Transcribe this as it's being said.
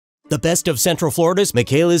The Best of Central Florida's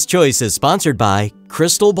Makaila's Choice is sponsored by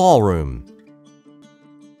Crystal Ballroom.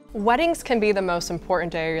 Weddings can be the most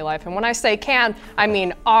important day of your life, and when I say can, I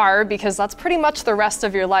mean are, because that's pretty much the rest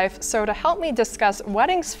of your life. So to help me discuss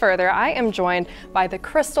weddings further, I am joined by the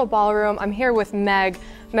Crystal Ballroom. I'm here with Meg.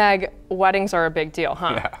 Meg, weddings are a big deal,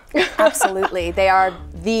 huh? Yeah. Absolutely. They are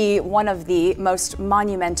one of the most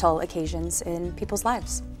monumental occasions in people's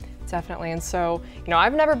lives. Definitely, and so,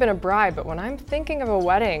 I've never been a bride, but when I'm thinking of a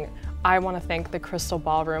wedding, I want to thank the Crystal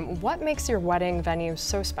Ballroom. What makes your wedding venue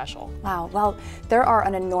so special? Wow, well, there are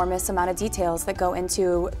an enormous amount of details that go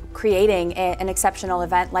into creating an exceptional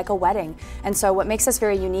event like a wedding. And so what makes us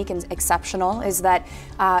very unique and exceptional is that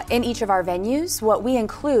in each of our venues, what we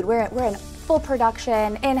include, we're in full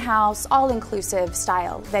production, in-house, all-inclusive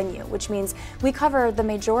style venue, which means we cover the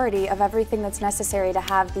majority of everything that's necessary to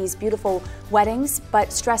have these beautiful weddings,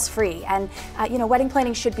 but stress-free. And wedding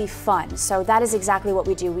planning should be fun, so that is exactly what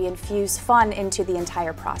we do. We infuse fun into the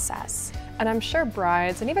entire process. And I'm sure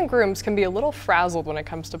brides and even grooms can be a little frazzled when it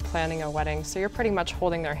comes to planning a wedding, so you're pretty much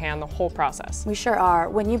holding their hand the whole process. We sure are.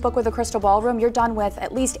 When you book with the Crystal Ballroom, you're done with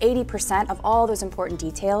at least 80% of all those important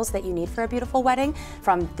details that you need for a beautiful wedding,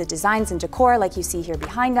 from the designs and decor like you see here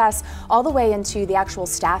behind us, all the way into the actual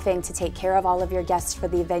staffing to take care of all of your guests for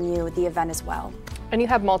the venue, the event as well. And you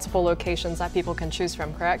have multiple locations that people can choose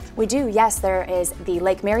from, correct? We do, yes. There is the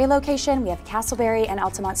Lake Mary location, we have Castleberry and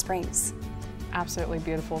Altamont Springs. Absolutely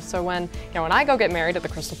beautiful. So when I go get married at the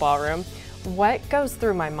Crystal Ballroom, what goes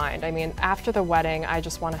through my mind? I mean, after the wedding, I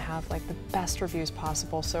just want to have the best reviews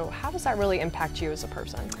possible. So how does that really impact you as a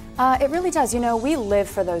person? It really does. We live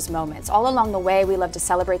for those moments. All along the way, we love to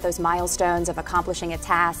celebrate those milestones of accomplishing a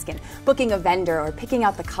task and booking a vendor or picking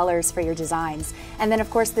out the colors for your designs. And then,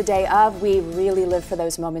 of course, the day of, we really live for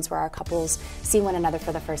those moments where our couples see one another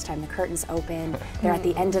for the first time. The curtains open, they're at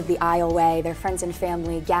the end of the aisleway, their friends and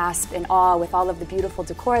family gasp in awe with all of the beautiful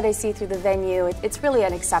decor they see through the venue. It's really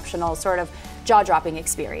an exceptional sort of jaw-dropping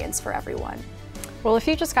experience for everyone. Well, if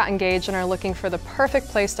you just got engaged and are looking for the perfect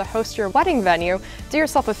place to host your wedding venue, do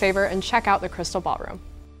yourself a favor and check out the Crystal Ballroom.